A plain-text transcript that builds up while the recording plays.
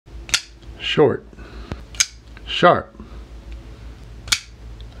short, sharp,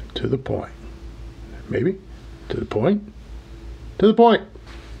 to the point. Maybe to the point, to the point.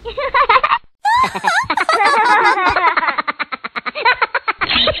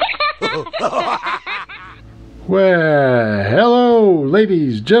 Well, hello,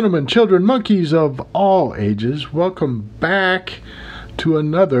 ladies, gentlemen, children, monkeys of all ages. Welcome back to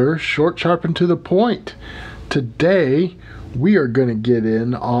another short, sharp, and to the point. Today, we are going to get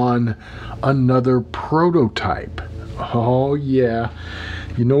in on another prototype. Oh, yeah.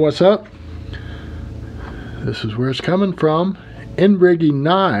 You know what's up? This is where it's coming from. NRiggi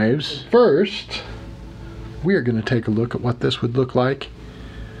knives. First, we are going to take a look at what this would look like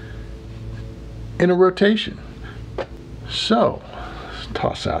in a rotation. So, let's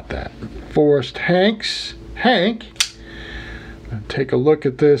toss out that Forrest Hank. Take a look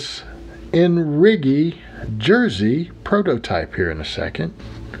at this NRiggi jersey prototype here in a second.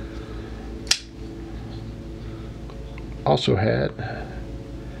 Also had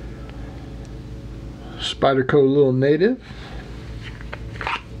Spyderco Little Native.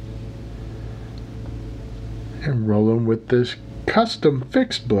 And rolling with this custom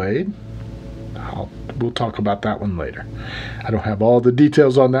fixed blade. We'll talk about that one later. I don't have all the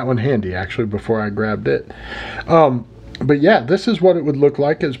details on that one handy actually before I grabbed it. But yeah, this is what it would look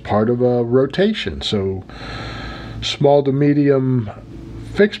like as part of a rotation. So small to medium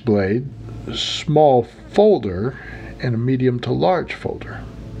fixed blade, small folder, and a medium to large folder.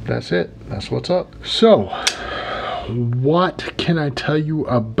 That's it. That's what's up. So what can I tell you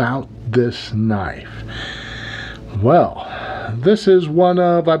about this knife? Well, this is one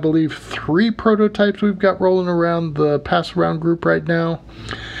of, I believe, 3 prototypes we've got rolling around the pass around group right now.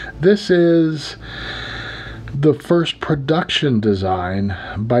 This is the first production design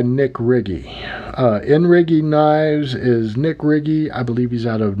by Nick Riggi. NRiggi Knives is Nick Riggi. I believe he's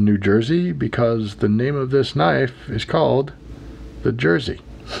out of New Jersey because the name of this knife is called the Jersey.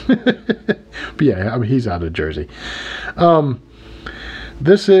 But yeah, I mean, he's out of Jersey.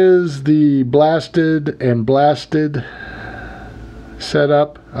 This is the blasted and blasted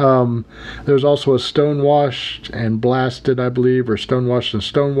setup. There's also a stonewashed and blasted, I believe, or stonewashed and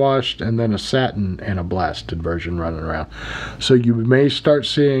stonewashed, and then a satin and a blasted version running around. So you may start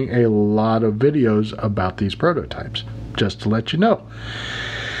seeing a lot of videos about these prototypes, just to let you know.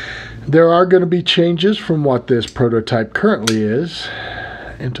 There are going to be changes from what this prototype currently is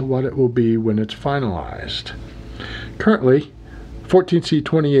into what it will be when it's finalized. Currently,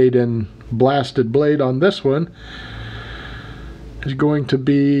 14C28N blasted blade on this one is going to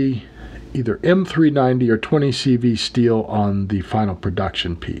be either M390 or 20CV steel on the final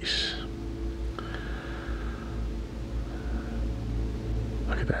production piece.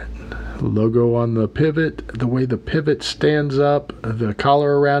 Look at that logo on the pivot. The way the pivot stands up, the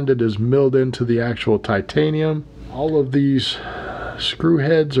collar around it is milled into the actual titanium. All of these screw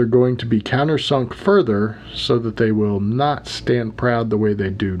heads are going to be countersunk further so that they will not stand proud the way they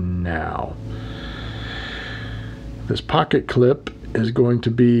do now. This pocket clip is going to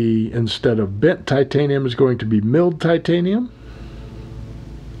be, instead of bent titanium, is going to be milled titanium.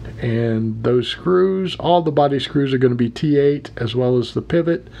 And those screws, all the body screws are going to be T8 as well as the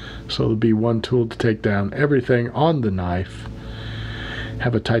pivot. So there'll be one tool to take down everything on the knife.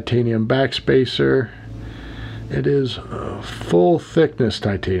 Have a titanium backspacer. It is full thickness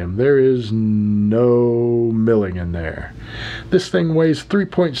titanium. There is no milling in there. This thing weighs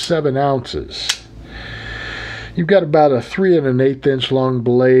 3.7 ounces. You've got about a 3 1/8 inch long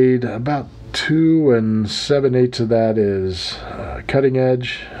blade. About 2 7/8 of that is cutting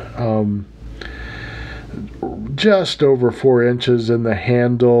edge. Just over 4 inches in the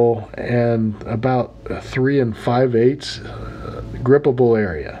handle, and about 3 5/8 grippable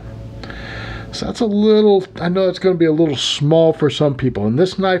area. So that's a little, I know it's going to be a little small for some people. And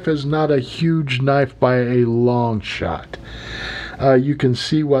this knife is not a huge knife by a long shot. You can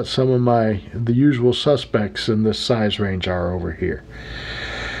see what some of the usual suspects in this size range are over here.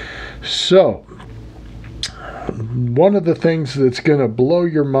 So, one of the things that's going to blow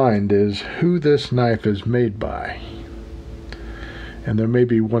your mind is who this knife is made by. And there may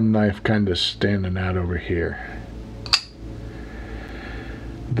be one knife kind of standing out over here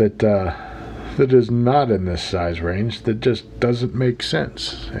that is not in this size range, that just doesn't make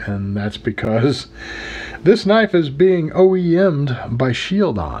sense. And that's because this knife is being OEM'd by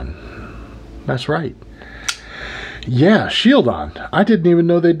Shield-On. That's right. Yeah, Shield-On. I didn't even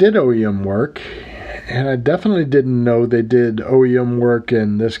know they did OEM work. And I definitely didn't know they did OEM work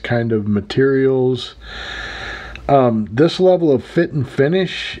in this kind of materials. This level of fit and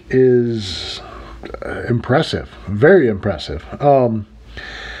finish is impressive. Very impressive.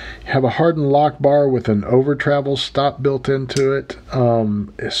 Have a hardened lock bar with an over travel stop built into it.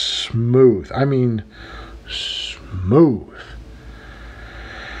 It's smooth. I mean, smooth.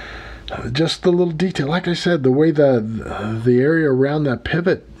 Just the little detail, like I said, the way the area around that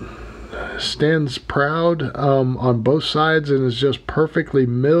pivot stands proud on both sides and is just perfectly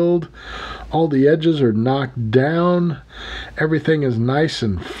milled. All the edges are knocked down. Everything is nice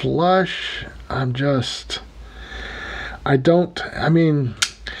and flush. I mean,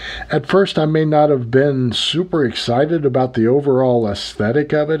 at first I may not have been super excited about the overall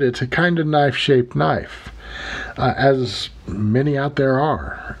aesthetic of it. It's a kind of knife-shaped knife. As many out there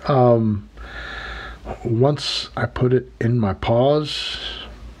are. Once I put it in my paws,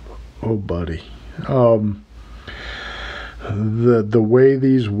 oh buddy, the way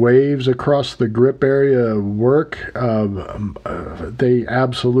these waves across the grip area work, they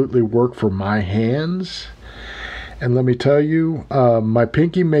absolutely work for my hands. And let me tell you, my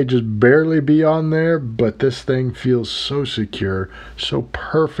pinky may just barely be on there, but this thing feels so secure, so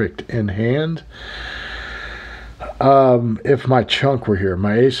perfect in hand. If my chunk were here,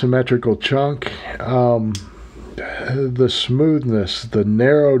 my asymmetrical chunk, the smoothness, the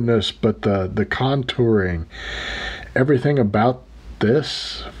narrowness, but the contouring, everything about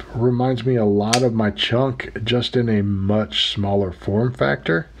this reminds me a lot of my chunk, just in a much smaller form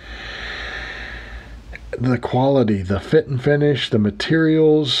factor. The quality, the fit and finish, the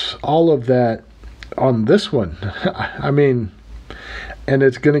materials, all of that on this one, I mean, and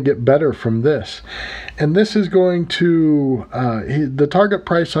it's going to get better from this. And this is going to, the target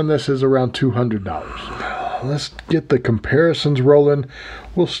price on this is around $200. Let's get the comparisons rolling.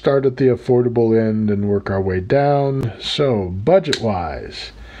 We'll start at the affordable end and work our way down. So,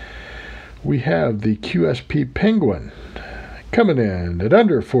 budget-wise, we have the QSP Penguin coming in at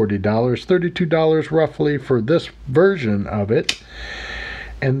under $40, $32 roughly for this version of it.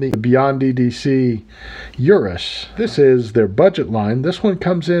 And the Beyond EDC Urus, this is their budget line. This one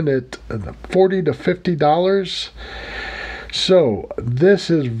comes in at $40 to $50. So this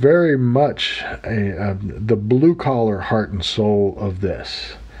is very much the blue collar heart and soul of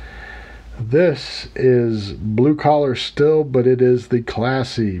this. This is blue collar still, but it is the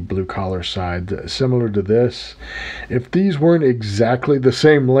classy blue collar side, similar to this. If these weren't exactly the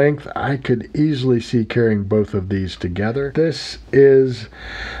same length, I could easily see carrying both of these together. This is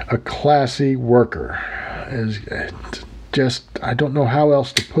a classy worker. I don't know how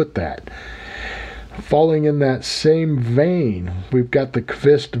else to put that. Falling in that same vein, we've got the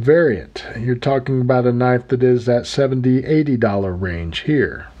Kvist variant. You're talking about a knife that is that $70, $80 range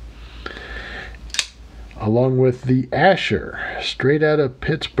here. Along with the Asher, straight out of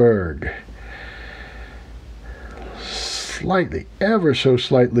Pittsburgh. Slightly, ever so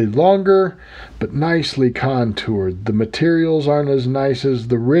slightly longer, but nicely contoured. The materials aren't as nice as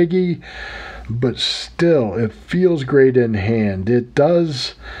the Riggi, but still, it feels great in hand. It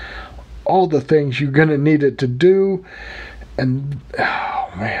does all the things you're going to need it to do. And,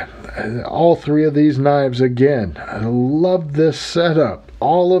 oh man, all three of these knives, again, I love this setup.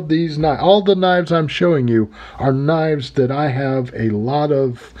 All of these knives, all the knives I'm showing you are knives that I have a lot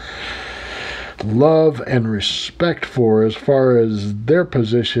of love and respect for as far as their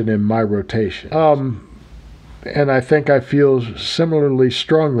position in my rotation. And I think I feel similarly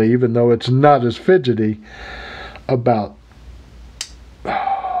strongly, even though it's not as fidgety, about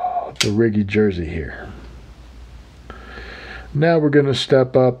the Riggi jersey here. Now we're going to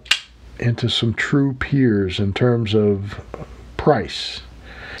step up into some true peers in terms of price.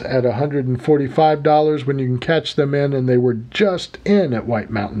 At $145 when you can catch them in, and they were just in at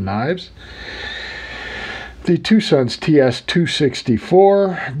White Mountain Knives. The Two Sons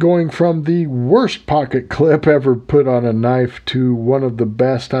TS264, going from the worst pocket clip ever put on a knife to one of the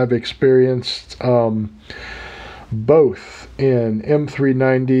best I've experienced, both in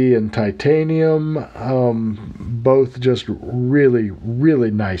M390 and titanium, both just really,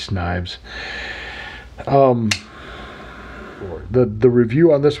 really nice knives. The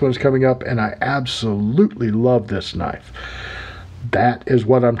review on this one's coming up, and I absolutely love this knife. That is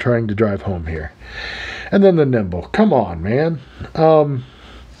what I'm trying to drive home here. And then the Nimble. Come on, man.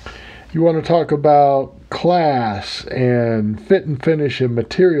 You want to talk about class and fit and finish and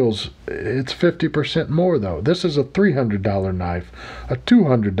materials, it's 50% more though. This is a $300 knife, a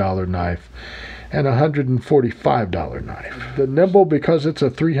 $200 knife, and a $145 knife. The Nimble, because it's a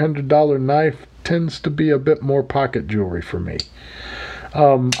 $300 knife, tends to be a bit more pocket jewelry for me.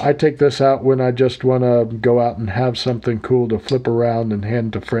 I take this out when I just want to go out and have something cool to flip around and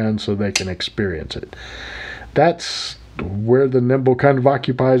hand to friends so they can experience it. That's where the Nimble kind of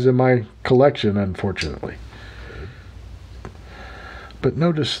occupies in my collection, unfortunately. But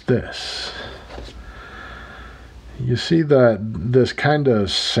notice this. You see this kind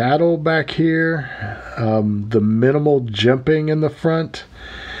of saddle back here, the minimal jimping in the front.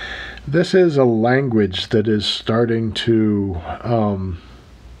 This is a language that is starting to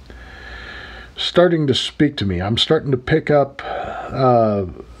speak to me. I'm starting to pick up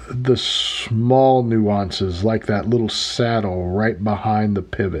the small nuances, like that little saddle right behind the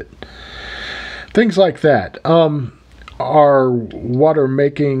pivot. Things like that are what are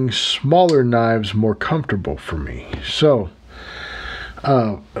making smaller knives more comfortable for me. So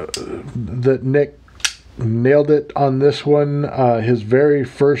that Nick nailed it on this one. His very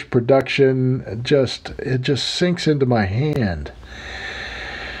first production, it just sinks into my hand.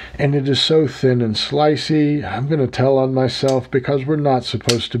 And it is so thin and slicey. I'm going to tell on myself because we're not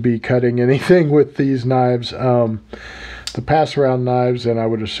supposed to be cutting anything with these knives. The pass-around knives, and I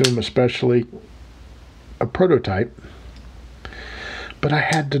would assume especially a prototype. But I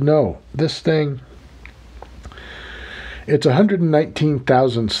had to know. This thing, it's 119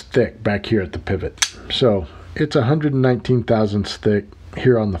 thousandths thick back here at the pivot. So it's 119 thousandths thick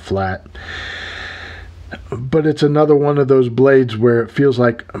here on the flat. But it's another one of those blades where it feels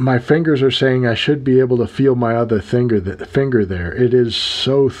like my fingers are saying I should be able to feel my other finger there. It is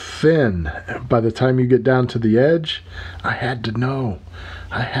so thin. By the time you get down to the edge, I had to know.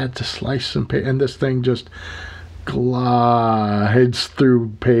 I had to slice some paper, and this thing just glides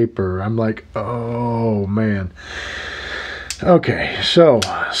through paper. I'm like, oh man. Okay, so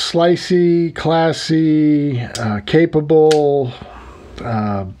slicey, classy, capable.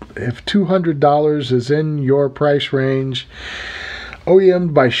 If $200 is in your price range,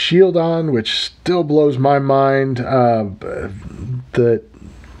 OEM'd by Shield-On, which still blows my mind, that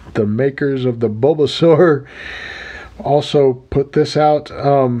the makers of the Bulbasaur also put this out.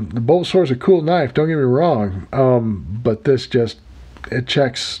 The Bulbasaur is a cool knife, don't get me wrong, but this it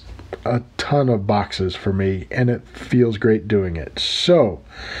checks a ton of boxes for me, and it feels great doing it. So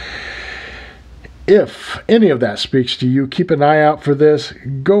if any of that speaks to you, keep an eye out for this.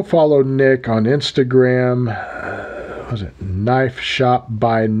 Go follow Nick on Instagram. Was it Knife Shop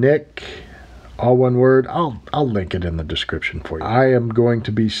by Nick? All one word. I'll link it in the description for you. I am going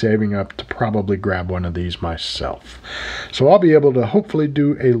to be saving up to probably grab one of these myself. So I'll be able to hopefully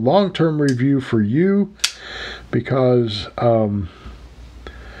do a long-term review for you because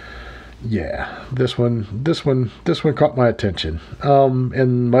yeah, this one caught my attention,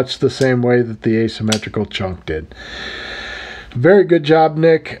 in much the same way that the asymmetrical chunk did. Very good job,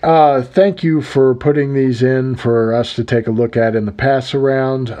 Nick. Thank you for putting these in for us to take a look at in the pass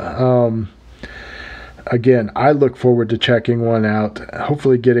around. Again, I look forward to checking one out,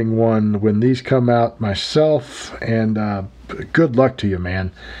 hopefully getting one when these come out myself, and good luck to you,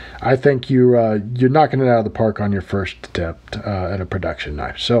 man. I think you're knocking it out of the park on your first attempt at a production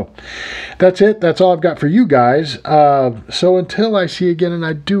knife. So that's it. That's all I've got for you guys. So until I see you again, and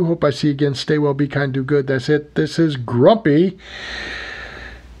I do hope I see you again, stay well, be kind, do good. That's it. This is Grumpy,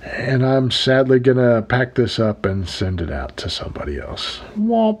 and I'm sadly going to pack this up and send it out to somebody else.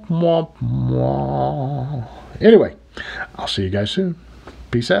 Womp, womp, womp. Anyway, I'll see you guys soon.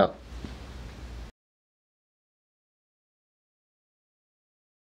 Peace out.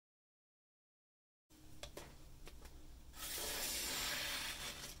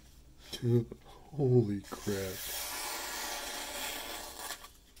 Holy crap.